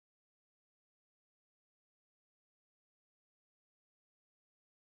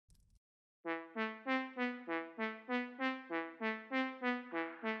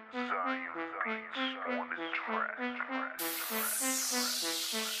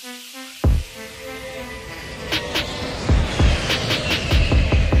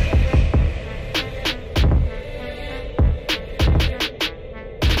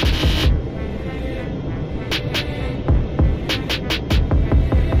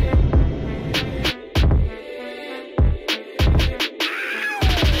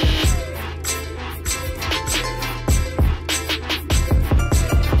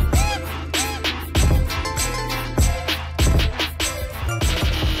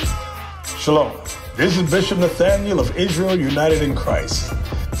Shalom. This is Bishop Nathaniel of Israel United in Christ.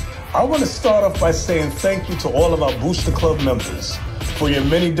 I want to start off by saying thank you to all of our Booster Club members for your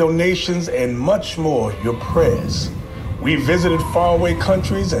many donations and much more, your prayers. We visited faraway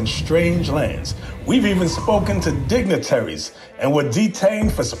countries and strange lands. We've even spoken to dignitaries and were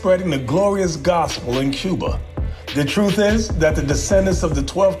detained for spreading the glorious gospel in Cuba. The truth is that the descendants of the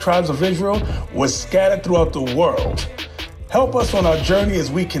 12 tribes of Israel were scattered throughout the world. Help us on our journey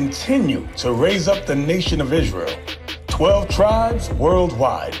as we continue to raise up the nation of Israel. 12 tribes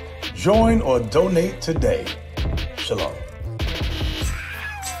worldwide. Join or donate today. Shalom.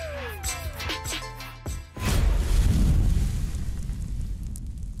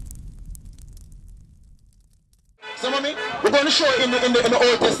 Some of me, we're going to show in the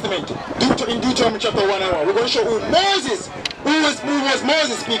Old Testament, in Deuteronomy chapter 1 and 1. We're going to show who Moses, who was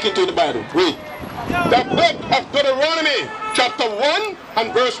Moses speaking to in the Bible. Read. The book of Deuteronomy, chapter 1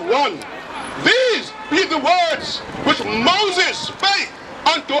 and verse 1. These be the words which Moses spake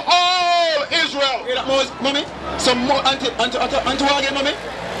unto all Israel. Hear that, Moses, mommy? Some more unto what again, mommy?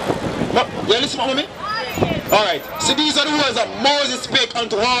 No, you listen, mommy? Alright, so these are the words that Moses spake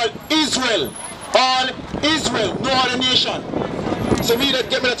unto all Israel. All Israel, no other nation. So read that,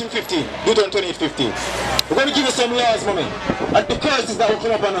 get me that in 15. Deuteronomy 28:15. We're going to give you some laws, mommy. And the curses that will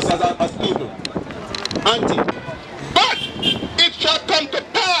come upon us as people. Auntie. But it shall come to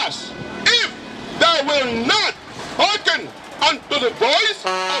pass, if thou wilt not hearken unto the voice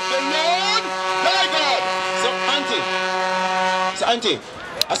of the Lord thy God. So auntie,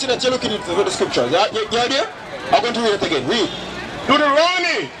 I see that you're looking into the scriptures. You're there? I'm going to read it again. Read.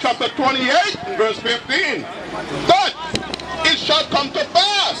 Deuteronomy chapter 28 and verse 15. But it shall come to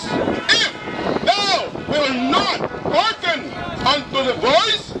pass, if thou wilt not hearken unto the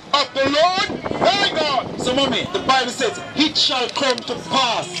voice of the Lord thy God. So mommy, the Bible says, it shall come to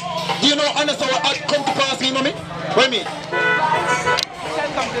pass. Do you know, understand what come to pass mean, mommy? What do you mean?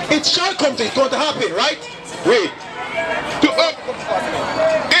 It shall come to, it's going to happen, right? Wait.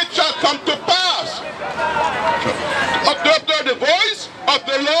 It shall come to pass to observe the voice of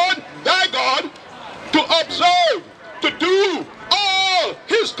the Lord thy God, to observe, to do all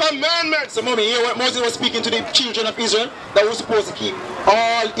his commandments. So mommy, hear what Moses was speaking to the children of Israel, that was supposed to keep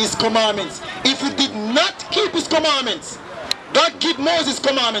all his commandments. If we did not keep his commandments, God gave Moses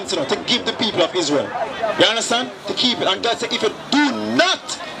commandments, to give the people of Israel. You understand? To keep it. And God said, if you do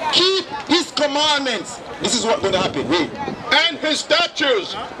not keep his commandments, this is what's going to happen. Read. And his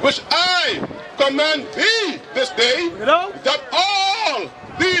statutes, which I command thee this day, that all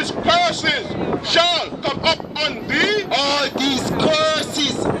these curses shall come up on thee. All these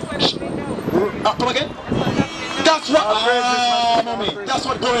curses. Come again? That's what. Mommy, that's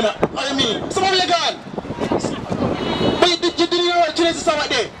what's going on. What do you mean? Some of you are gone. But you didn't know today's the Sabbath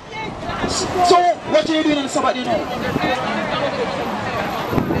day. So what are you doing on the Sabbath day now?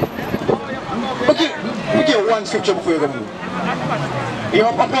 Okay, one scripture before you go move. You're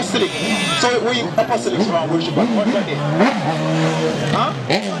apostolic. So we apostolic around worship. What day? Huh?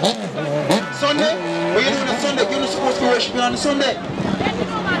 Sunday? What are you doing on Sunday? You're not supposed to be worshiping on the Sunday.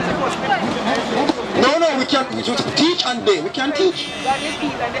 No, we can't teach on day. We can't teach.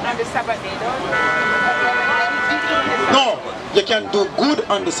 On the Sabbath day, no, you can do good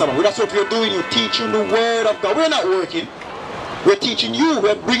on the Sabbath. That's what we're doing. You're teaching the word of God. We're not working. We're teaching you.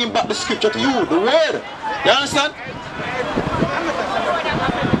 We're bringing back the scripture to you. The word. You understand?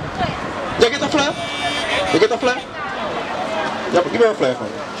 You get a flyer? You get a flyer? Yeah, give me a flyer for me.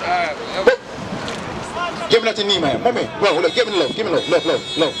 Give me that in me, man. Mommy, well, give me love. Give me love.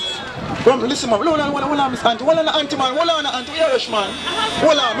 Come, listen, man. Hold on, Miss Auntie. Hold on, Auntie, man. Hold on, Auntie. Irish, man.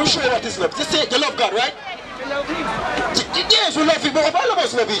 Hold on. Let me show you what is love. You say you love God, right? Yes, we love him, but all of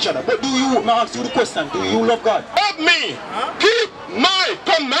us love each other. But do you, now ask you the question, do you love God? Love me, keep my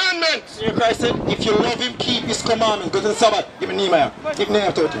commandments. Christ said, if you love him, keep his commandments. Go to the Sabbath. Give me Nehemiah. Give me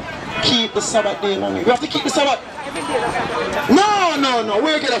Nehemiah 13. Keep the Sabbath day, mommy. We have to keep the Sabbath. No.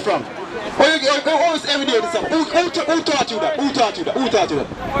 Where you get that from? Always every day the Sabbath. Who taught you that? Who taught you that?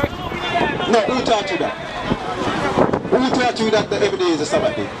 No, who taught you that? Who taught you that every day is the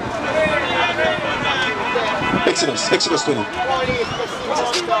Sabbath day? Exodus 20.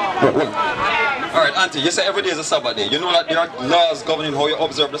 Alright, Auntie, you say every day is a Sabbath day. You know that there are laws governing how you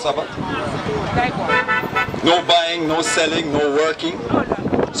observe the Sabbath? No buying, no selling, no working.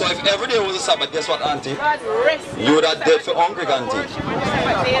 So if every day was a Sabbath, guess what, Auntie? You would have dead for hungry, Auntie.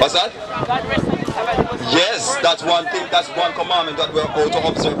 What's that? Yes, that's one thing, that's one commandment that we're going to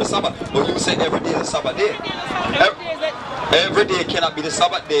observe the Sabbath. But you say every day is a Sabbath day. Every day cannot be the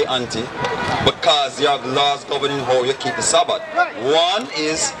Sabbath day, Auntie, because you have laws governing how you keep the Sabbath. One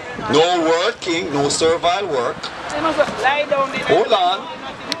is No working, no servile work. Hold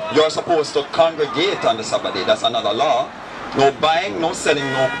on. You're supposed to congregate on the Sabbath day. That's another law. No buying, no selling,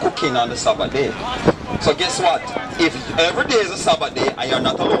 no cooking on the Sabbath day. So guess what? If every day is a Sabbath day and you're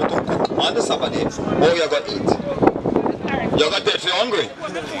not allowed to cook on the Sabbath day, what you're going to eat? You're going to dead for hungry.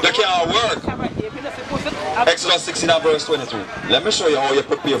 You can't work. Exodus 16 verse 22. Let me show you how you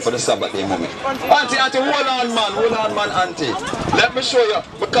prepare for the Sabbath day moment. Auntie, hold on man, auntie. Let me show you,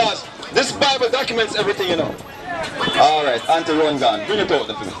 because this Bible documents everything, you know. Alright, auntie run gone. Bring it out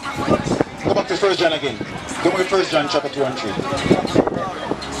for me. Go back to 1 John again. Go back to 1 John chapter 2 and 3.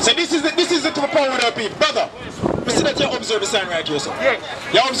 So this is the power with our people. Brother, you see that you observe the sign right here, sir? Yes.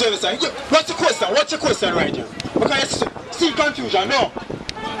 You observe the sign. What's your question right here? Because you see confusion, no?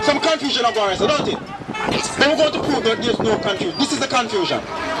 Some confusion are going on, don't it? Then we're going to prove that there's no confusion. This is the confusion.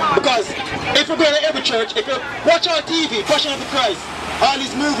 Because if you go to every church, if you watch our TV, Passion of the Christ, all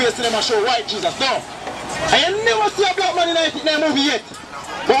these movies to them and show white Jesus, no. And you never see a black man in a movie yet.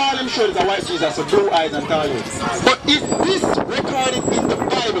 But all them show is a white Jesus with blue eyes and tall hair. But is this recorded in the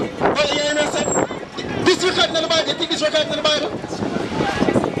Bible? Brother, you hear me say? This recorded in the Bible? You think this recorded in the Bible?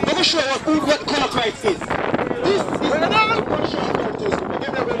 I'm going to show you what color Christ is. This is the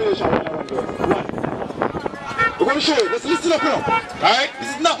Revelation 1. We're going to show you. Let's listen up now. Alright? This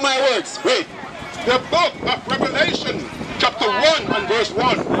is not my words. Wait. The book of Revelation, chapter 1 and verse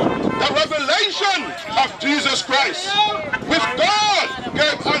 1. The revelation of Jesus Christ, which God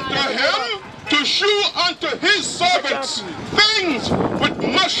gave unto him to shew unto his servants things which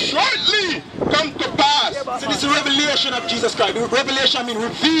must shortly come to pass. So this is the revelation of Jesus Christ. Revelation means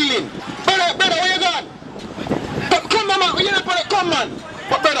revealing. Brother, where you gone? Come on, man. Where you brother? Come, man.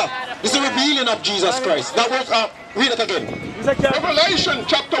 But brother, this is the revealing of Jesus Christ. That was, read it again. Revelation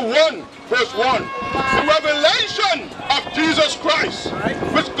chapter 1, verse 1. The revelation of Jesus Christ,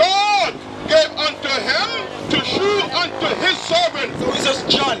 which God gave unto him to shew unto his servants. So it's just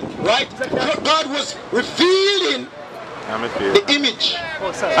John, right? God was revealing the image.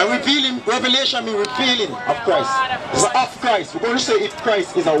 And revealing, revelation means revealing of Christ. It's of Christ. We're going to say if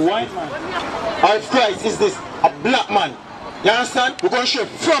Christ is a white man, or if Christ is this, a black man. You understand? We're going to show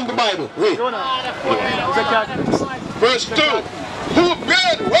from the Bible. Wait. Verse 2. Who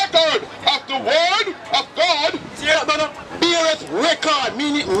bear record of the word of God. See that, brother? Beareth record,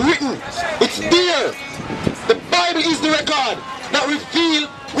 meaning written. It's there. The Bible is the record that reveal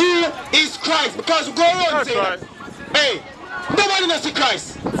who is Christ. Because we go around saying that. Hey, nobody knows the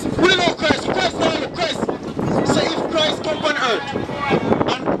Christ. We don't know Christ. Christ not know Christ. So if Christ come on earth,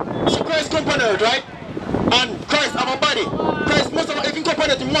 and so Christ come on earth, right? And Christ have a body. Christ must have, if you come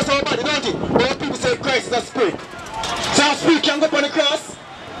on earth, he must have a body, don't it? But when people say Christ is a spirit. So a spirit can go up on the cross.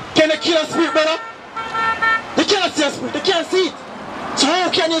 Can they kill a spirit, brother? They cannot see a spirit, they can't see it. So how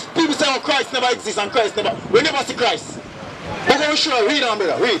can you people say, oh, Christ never exists and Christ never, we never see Christ? We're going to show you, read on,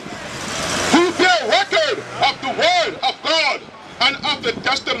 brother, read. Who bear record of the word of God and of the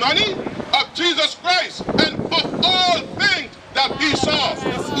testimony of Jesus Christ and of all things that he saw.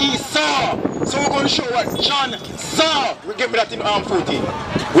 He saw. So we're going to show what John saw. We give me that in 14.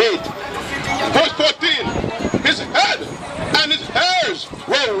 Wait. Verse 14. His head and his hairs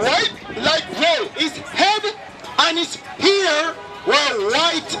were white like wool. His head and his hair were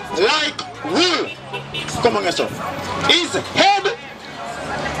white like wool. Come on, sir. His head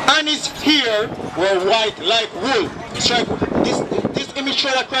and his hair were white like wool. Strike. This image show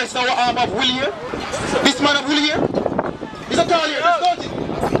that Christ our arm of wool here. This man of wool here. He's a tall here. Don't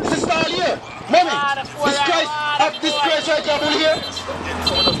it? This is tall here. Mommy, this Christ right here of wool here.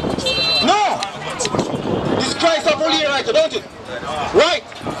 No. This Christ of wool here right here, don't it? Right.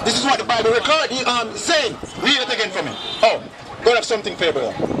 This is what the Bible record saying. Read it again for me. Oh, God have something for you,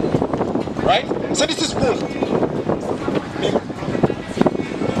 brother. Right? So this is wool.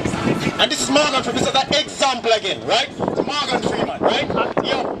 And this is Morgan Freeman. This is an example again, right? It's Morgan Freeman, right?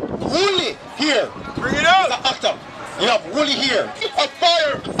 You have woolly here. Bring it out. It's an actor. You have woolly here. A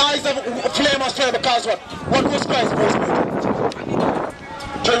fire. Eyes of flame of fire because what? What was Christ first put?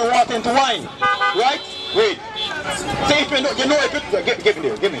 Turn water into wine. Right? Wait. Say if you know if you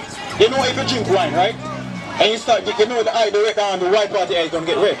give me. You know if you drink wine, right? And you start, you know the eye, the red and the white part of the eye is gonna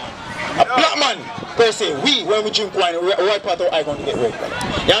get red. A black man, per se, when we drink wine, the white part of the eye is going to get red.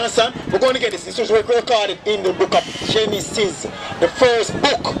 You understand? We're going to get this. This was recorded in the book of Genesis, the first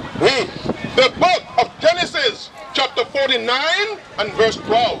book. Read. The book of Genesis, chapter 49 and verse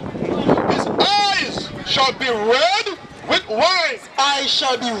 12. His eyes shall be red with wine. His eyes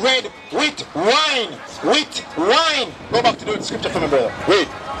shall be red with wine. With wine. Go back to the scripture for me, brother. Read.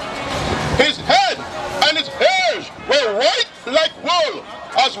 His head and his hairs were white like wool,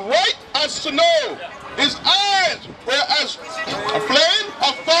 as as white as snow. His eyes were as a flame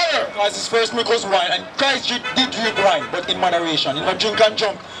of fire. Because his first milk was wine, and Christ did drink wine, but in moderation. He not drink and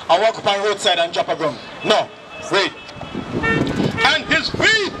jump and walk up on the roadside and drop a ground. No, wait. And his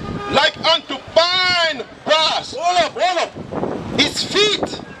feet like unto fine brass. Hold up. His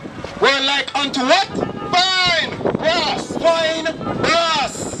feet were like unto what? Fine brass. Fine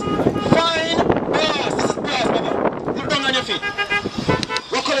brass. Fine brass. This is brass, brother. Look down on your feet.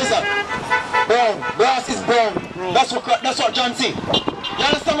 What color is that? Brown. Brass is brown. That's what John said. You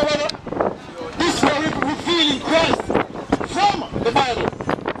understand, my brother? This is where we're revealing Christ from the Bible.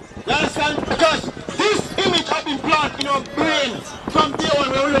 You understand? Because this image has been planted in our brains from day on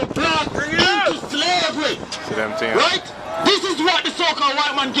when we were brought into slavery. Right? This is what the so-called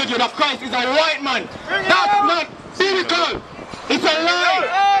white man gives you, that Christ is a white man. That's not biblical. It's a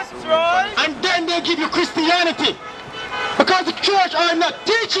lie. And then they give you Christianity. Because the church are not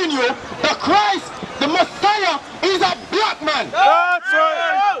teaching you that Christ, the Messiah, is a black man. That's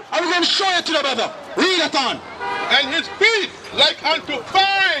right. I'm going to show you to the brother. Read it on. And his feet like unto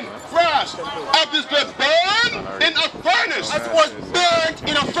fine brass, obviously burned in a furnace. It was burnt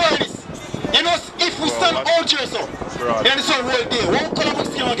in a furnace. You know, if we stand out here so, in the sun all day, one color of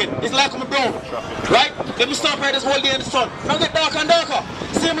skin again, it's like I'm brown. Right? If we stand right this whole day in the sun, now get darker and darker.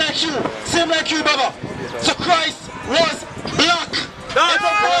 Same like you, brother. So Christ was black. If I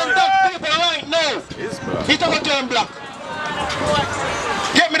burn that paper right now, he talk about turn black.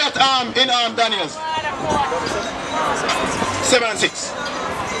 Get me that in Daniel's 7 and 6.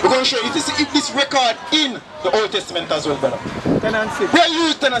 We're going to show you this record in the Old Testament as well, brother. 10 and 6. We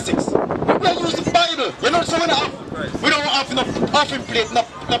use 10 and 6. We use the Bible. You know, so we don't have enough offering plate, no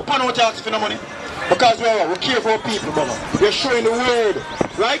pan out here for no money. Because we care for our people, brother. We're showing the word,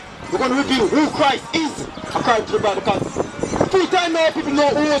 right? We're going to reveal who Christ is according to the Bible. Because full time now people know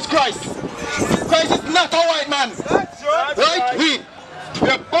who is Christ. Christ is not a white man. That's right. Right? Read.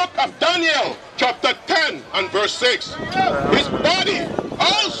 The book of Daniel, chapter 10 and verse 6. His body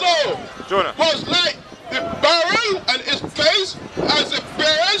also was like the barrel, and his face as the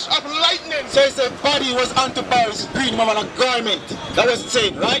appearance of lightning. So his body was unto barrels, green man, a garment. That was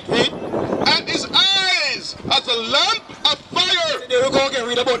saying, right? Read. And his eyes as a lamp of fire. There we go again,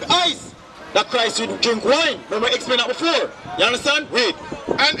 read about the eyes. That Christ would drink wine. Remember I explained that before. You understand? Read.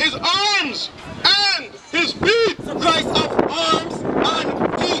 And his arms and his feet. So Christ have arms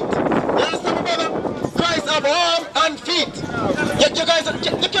and feet. You understand, my brother? Christ have arms and feet. You guys,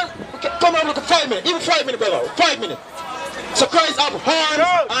 you can come on, look at 5 minutes. Even 5 minutes, brother. 5 minutes. So Christ have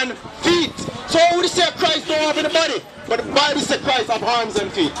arms and feet. So how would you say Christ don't have any body? But the Bible says Christ have arms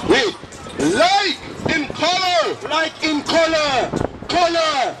and feet. Read. Like in color. Like in color.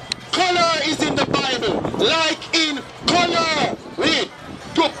 Color. Color is in the Bible. Like in color. Read.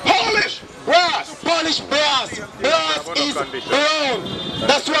 To polish brass. To polish brass. Brass is brown.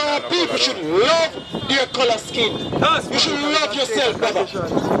 That's why our people should love their color skin. You should love yourself, brother.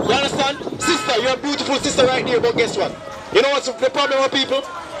 You understand? Sister, you're a beautiful sister right there, but guess what? You know what's the problem with people?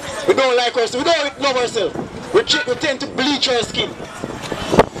 We don't like ourselves. We don't love ourselves. We tend to bleach our skin.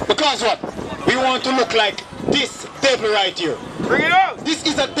 Because what? We want to look like this devil right here. Bring it out. This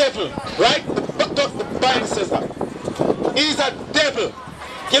is a devil, right? The Bible says that. He's a devil.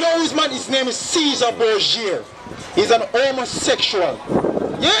 You know whose man? His name is Caesar Borgia. He's an homosexual.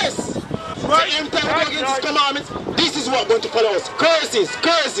 Yes. So every time we go against his commandments, this is what going to follow us. Curses,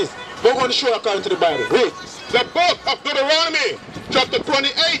 curses. We're going to show according to the Bible. Read. The book of Deuteronomy, chapter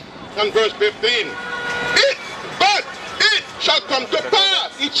 28 and verse 15. But it shall come to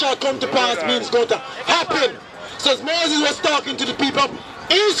pass. It shall come to pass means going to happen. So as Moses was talking to the people of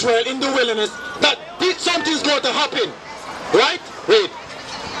Israel in the wilderness, that something is going to happen. Right? Read.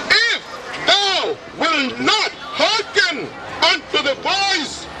 If thou wilt not hearken unto the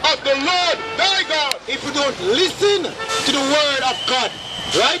voice of the Lord thy God. If you don't listen to the word of God.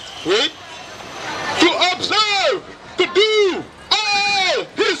 Right? Read. To observe, to do all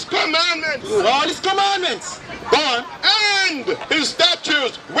his commandments. Do all his commandments. Go on. And his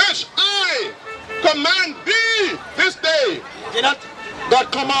statutes, which I command thee this day. You know,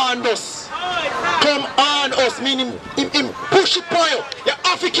 God command us. Command us, meaning him push it for you. You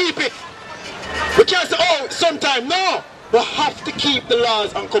have to keep it. We can't say, oh, sometime. No. We have to keep the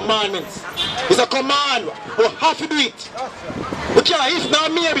laws and commandments. It's a command. We have to do it. We can't, if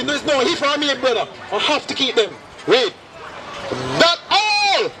not maybe, there's no if or maybe, brother. We have to keep them. Read. That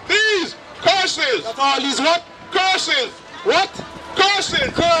all these curses. That all these what? Curses. What?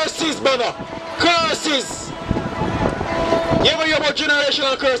 Curses. Curses, brother. Curses. You ever hear about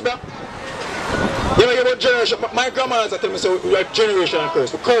generational curse, bro? You know about generation. My grandma has told me so we are generation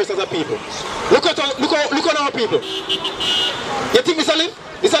curse. We curse as a people. Look at our people. You think it's a live?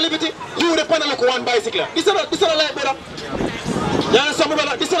 It's a liberty? You the panel look one bicycle. This is not a life, brother. You understand me,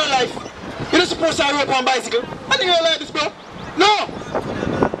 brother? This is not a life. You're not supposed to ride on bicycle. I think you're like this, bro. No!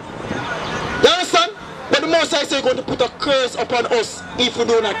 You understand? But the Most High says he's going to put a curse upon us if we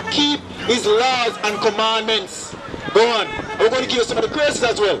do not keep his laws and commandments. Go on. We're going to give you some of the curses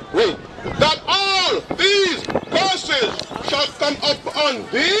as well. Wait. That all these curses shall come upon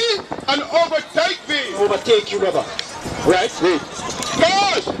thee and overtake thee. Overtake you, brother. Right? Wait.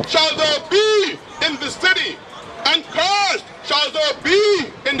 Cursed shall thou be in the city, and cursed shall thou be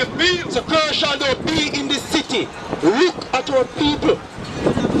in the field. So cursed shall thou be in the city. Look at our people.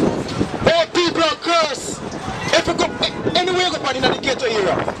 Our people are cursed. If we go anywhere you go in the ghetto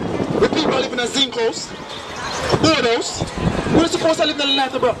area, the people live in a zinc house, board house, we're supposed to live in a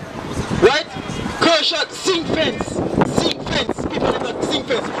life, bro. Right? Cursed shall zinc fence. Zinc fence. People live in a zinc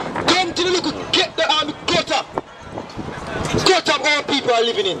fence. Come to the local, get the army gutter. Gutter our people are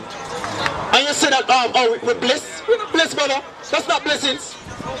living in. And you say that we're blessed. We're not blessed, brother. That's not blessings.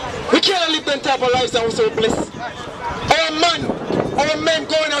 We can't live that type of lives and we're so blessed. Our men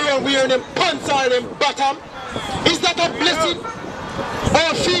going around wearing them pants on them bottom. Is that a blessing?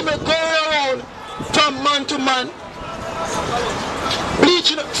 Our female going around from man to man.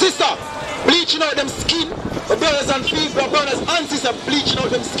 Bleaching, sister, bleaching out them skin. The brothers and female brothers and sisters bleaching out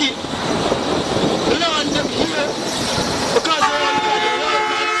them skin. Learn them here. Because they want to be the white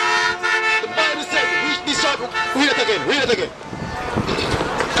man. The Bible says, read it again.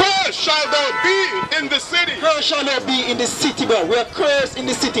 Cursed shall thou be in the city. Cursed shall thou be in the city, bro. We are cursed in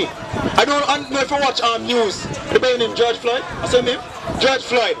the city. I don't know if you watch news. The boy named George Floyd. I saw him. George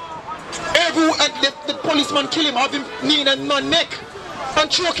Floyd. The policeman kill him, have him knee and neck, and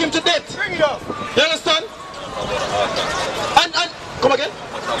choke him to death. You understand? And come again?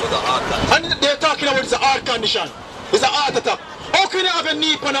 And they're talking about it's a heart condition. It's a heart attack. How can you have a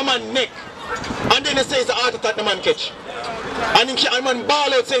knee on a man's neck? And then they say it's a heart attack the man catch. And the man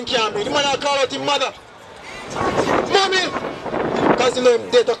ball out saying can't breathe. The man call out his mother. Mommy! Because you know him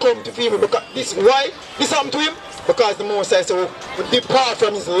death come to feed me. Because this why this happened to him? Because the Most High said we depart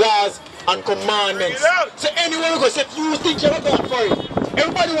from his laws and commandments. So anywhere we go, say if you think you're going for it,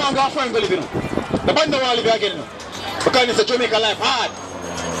 everybody want to go for him to live, you know. Nobody don't want to live again, you know. Because it's a Jamaica life hard.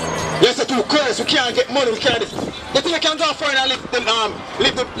 Yes, it's too cursed, we can't get money, we can't this. You think I can go for it and live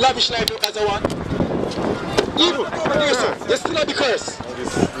the lavish life as I want? Evil, you still not be cursed. You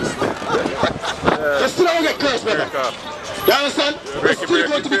still don't get cursed, brother. You understand? You're still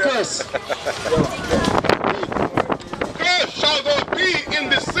going to be cursed. Cursed shall thou be in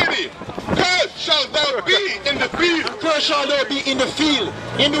the city. Cursed shall thou be in the field. Cursed shall thou be in the field.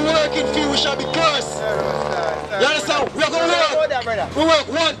 In the working field we shall be cursed. You understand? We are going to work. We work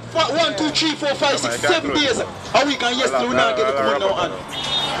 1, 2, 3, 4, 5, 6, 7 days a week, and yesterday we not get the command now on.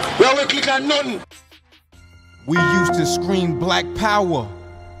 We are working on nothing. We used to scream black power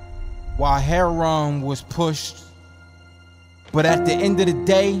while heroin was pushed. But at the end of the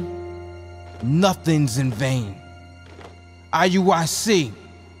day, nothing's in vain. IUIC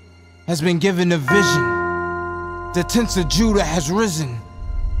has been given a vision. The tents of Judah has risen.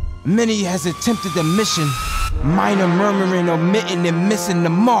 Many has attempted the mission. Minor murmuring, omitting, and missing the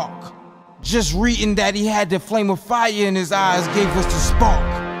mark. Just reading that he had the flame of fire in his eyes gave us the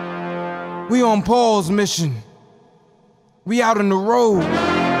spark. We on Paul's mission. We out on the road,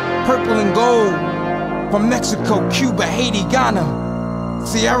 purple and gold. From Mexico, Cuba, Haiti, Ghana,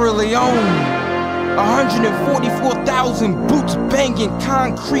 Sierra Leone. 144,000 boots banging,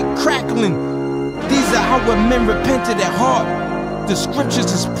 concrete crackling. These are our men repented at heart. The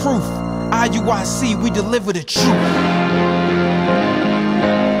scriptures is proof. IUIC, we deliver the truth.